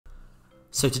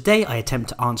So today I attempt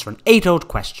to answer an age-old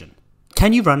question.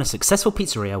 Can you run a successful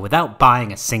pizzeria without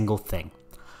buying a single thing?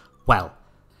 Well,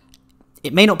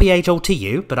 it may not be age-old to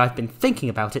you, but I've been thinking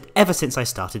about it ever since I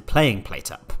started playing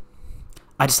PlateUp.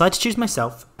 I decided to choose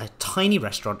myself a tiny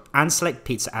restaurant and select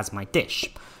pizza as my dish.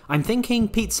 I'm thinking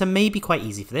pizza may be quite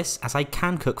easy for this, as I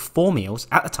can cook 4 meals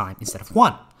at a time instead of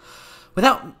 1.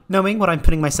 Without knowing what I'm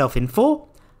putting myself in for,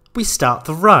 we start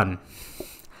the run.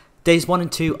 Days 1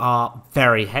 and 2 are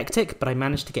very hectic, but I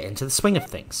managed to get into the swing of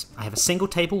things. I have a single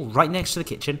table right next to the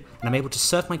kitchen, and I'm able to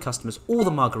serve my customers all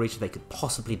the margarita they could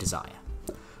possibly desire.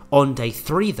 On day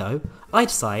 3 though, I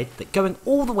decide that going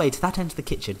all the way to that end of the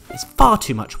kitchen is far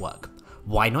too much work.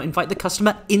 Why not invite the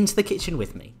customer into the kitchen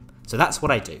with me? So that's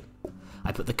what I do.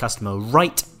 I put the customer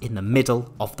right in the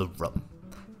middle of the room.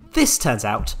 This turns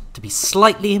out to be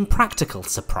slightly impractical,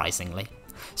 surprisingly.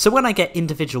 So when I get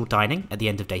individual dining at the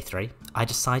end of day 3, I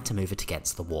decide to move it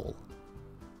against the wall.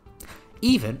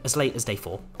 Even as late as day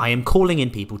 4, I am calling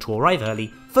in people to arrive early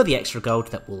for the extra gold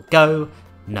that will go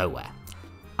nowhere.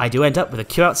 I do end up with a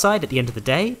queue outside at the end of the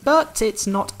day, but it's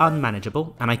not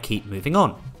unmanageable and I keep moving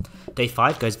on. Day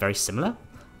 5 goes very similar,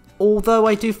 although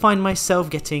I do find myself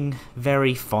getting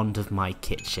very fond of my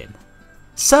kitchen.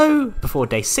 So, before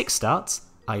day 6 starts,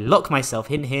 I lock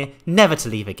myself in here, never to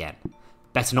leave again.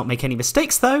 Better not make any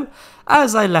mistakes though,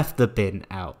 as I left the bin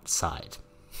outside.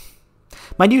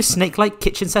 My new snake-like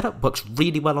kitchen setup works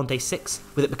really well on day 6,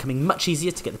 with it becoming much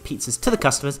easier to get the pizzas to the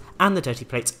customers and the dirty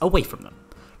plates away from them.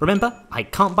 Remember, I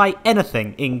can't buy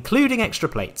anything, including extra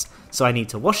plates, so I need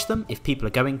to wash them if people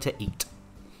are going to eat.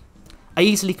 I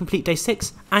easily complete day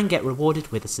 6 and get rewarded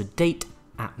with a sedate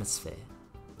atmosphere.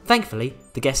 Thankfully,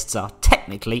 the guests are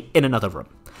technically in another room,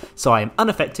 so I am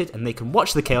unaffected and they can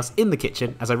watch the chaos in the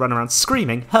kitchen as I run around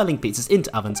screaming, hurling pizzas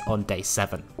into ovens on day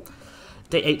 7.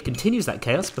 Day 8 continues that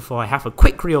chaos before I have a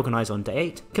quick reorganise on day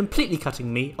 8, completely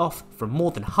cutting me off from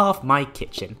more than half my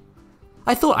kitchen.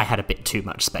 I thought I had a bit too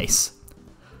much space.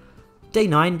 Day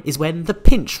 9 is when the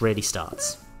pinch really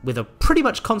starts, with a pretty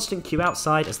much constant queue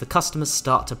outside as the customers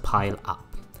start to pile up.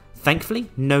 Thankfully,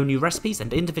 no new recipes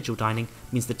and individual dining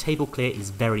means the table clear is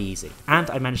very easy, and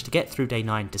I managed to get through day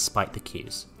 9 despite the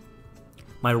queues.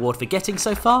 My reward for getting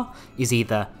so far is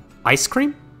either ice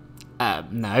cream?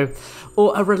 No.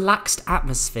 Or a relaxed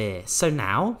atmosphere. So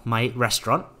now, my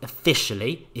restaurant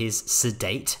officially is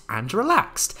sedate and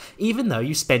relaxed, even though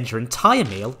you spend your entire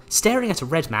meal staring at a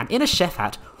red man in a chef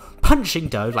hat punching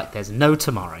dough like there's no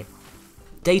tomorrow.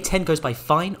 Day 10 goes by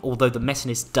fine, although the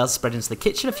messiness does spread into the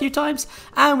kitchen a few times,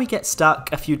 and we get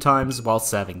stuck a few times while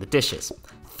serving the dishes.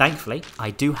 Thankfully, I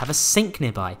do have a sink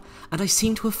nearby, and I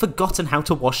seem to have forgotten how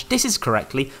to wash dishes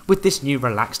correctly with this new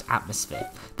relaxed atmosphere.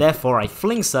 Therefore, I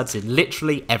fling suds in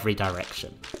literally every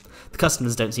direction. The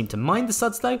customers don't seem to mind the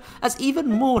suds though, as even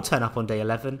more turn up on day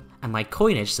 11, and my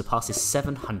coinage surpasses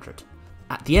 700.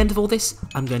 At the end of all this,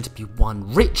 I'm going to be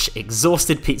one rich,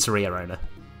 exhausted pizzeria owner.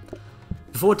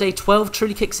 Before day 12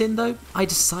 truly kicks in though, I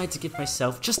decide to give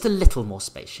myself just a little more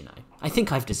space, you know. I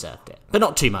think I've deserved it, but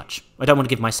not too much. I don't want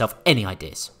to give myself any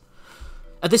ideas.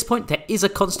 At this point there is a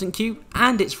constant queue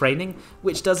and it's raining,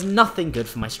 which does nothing good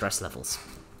for my stress levels.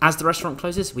 As the restaurant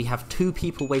closes, we have 2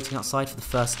 people waiting outside for the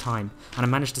first time, and I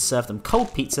managed to serve them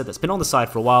cold pizza that's been on the side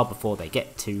for a while before they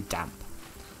get too damp.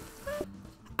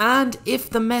 And if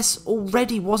the mess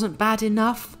already wasn't bad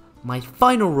enough, my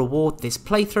final reward this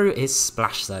playthrough is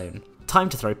Splash Zone. Time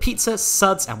to throw pizza,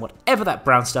 suds, and whatever that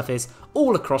brown stuff is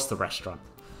all across the restaurant.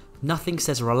 Nothing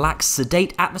says a relaxed,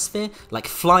 sedate atmosphere like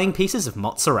flying pieces of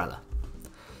mozzarella.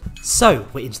 So,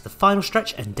 we're into the final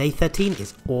stretch and day 13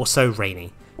 is also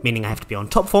rainy, meaning I have to be on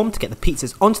top form to get the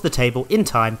pizzas onto the table in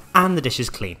time and the dishes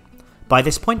clean. By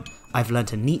this point, I've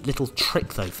learnt a neat little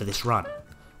trick though for this run.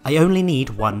 I only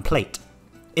need 1 plate.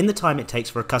 In the time it takes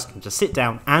for a customer to sit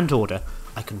down and order,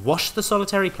 I can wash the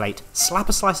solitary plate, slap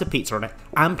a slice of pizza on it,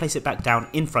 and place it back down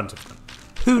in front of them.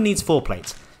 Who needs 4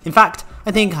 plates? In fact,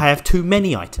 I think I have too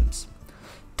many items.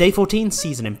 Day 14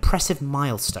 sees an impressive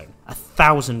milestone,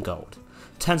 1,000 gold.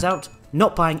 Turns out,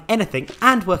 not buying anything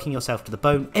and working yourself to the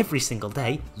bone every single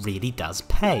day really does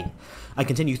pay. I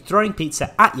continue throwing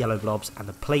pizza at yellow blobs and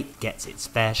the plate gets its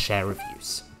fair share of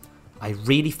use. I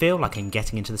really feel like I'm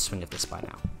getting into the swing of this by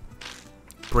now.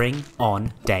 Bring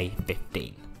on day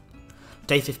 15.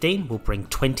 Day 15 will bring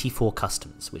 24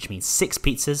 customers, which means 6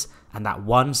 pizzas and that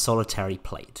 1 solitary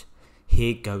plate.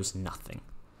 Here goes nothing.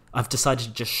 I've decided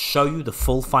to just show you the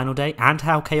full final day and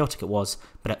how chaotic it was,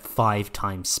 but at 5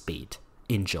 times speed.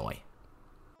 Enjoy.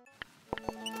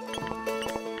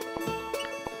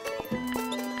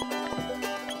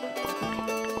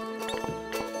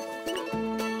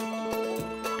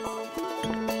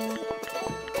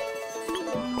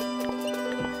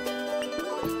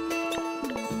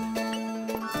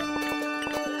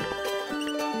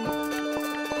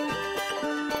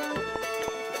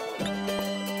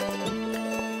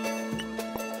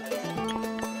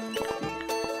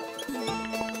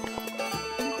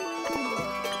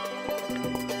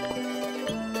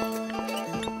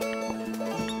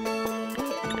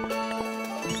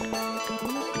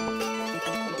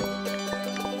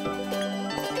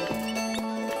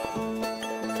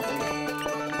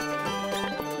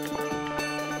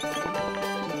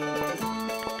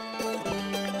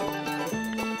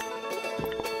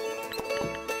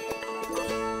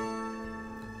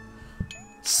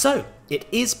 So, it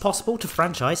is possible to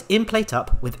franchise in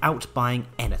PlateUp without buying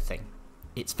anything.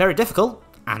 It's very difficult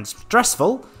and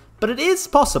stressful, but it is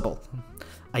possible.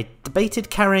 I debated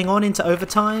carrying on into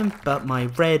overtime, but my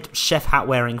red chef hat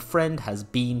wearing friend has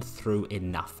been through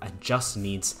enough and just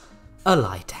needs a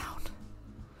lie down.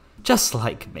 Just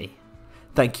like me.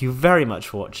 Thank you very much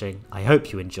for watching, I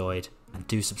hope you enjoyed, and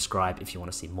do subscribe if you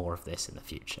want to see more of this in the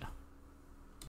future.